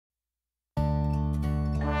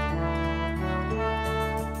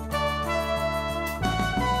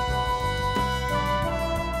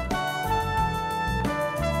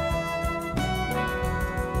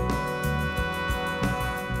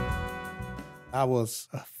I was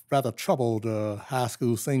a rather troubled high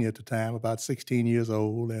school senior at the time, about 16 years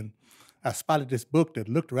old, and I spotted this book that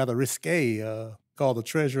looked rather risque called The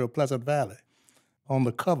Treasure of Pleasant Valley. On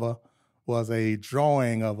the cover was a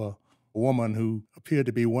drawing of a woman who appeared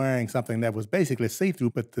to be wearing something that was basically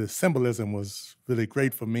see-through, but the symbolism was really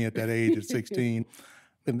great for me at that age at 16.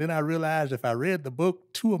 And then I realized if I read the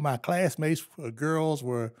book, two of my classmates, girls,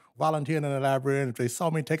 were volunteering in the library, and if they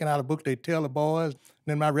saw me taking out a book, they'd tell the boys.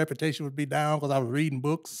 Then my reputation would be down because I was reading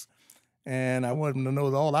books, and I wanted them to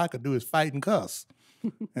know that all I could do is fight and cuss.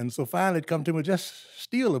 And so finally it come to me, just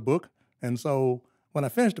steal a book. And so when I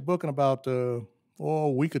finished the book in about a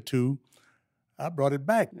week or two, I brought it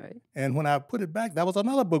back. Right. And when I put it back, that was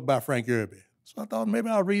another book by Frank Yerby. So I thought maybe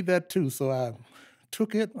I'll read that too. So I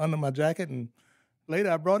took it under my jacket, and later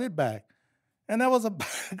I brought it back. And that was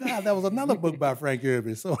another book by Frank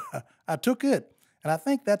Yerby. So I took it. And I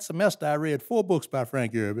think that semester I read 4 books by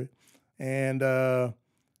Frank Yerby. And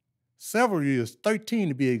several years, 13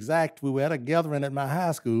 to be exact, we were at a gathering at my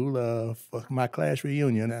high school for my class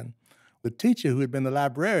reunion. And the teacher who had been the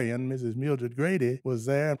librarian, Mrs. Mildred Grady, was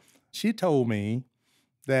there. She told me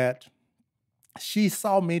that she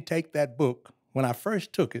saw me take that book when I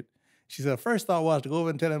first took it. She said, her first thought was to go over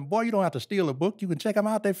and tell him, boy, you don't have to steal a book. You can check them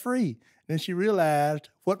out. They're free. Then she realized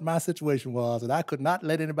what my situation was, and I could not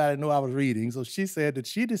let anybody know I was reading. So she said that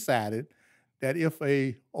she decided that if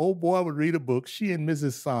a old boy would read a book, she and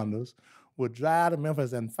Mrs. Saunders would drive to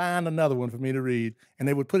Memphis and find another one for me to read, and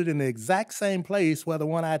they would put it in the exact same place where the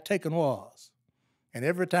one I had taken was. And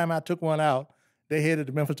every time I took one out, they headed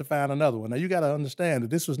to Memphis to find another one. Now, you got to understand that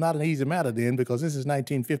this was not an easy matter then, because this is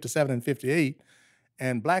 1957 and 58,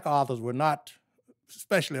 and black authors were not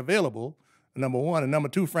especially available, number one. And number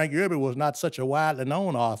two, Frank Yerby was not such a widely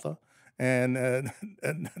known author. And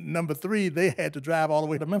number three, they had to drive all the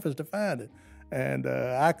way to Memphis to find it. And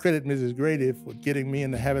I credit Mrs. Grady for getting me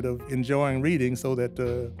in the habit of enjoying reading so that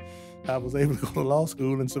I was able to go to law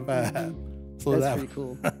school and survive. So That's pretty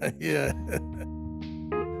cool. Yeah.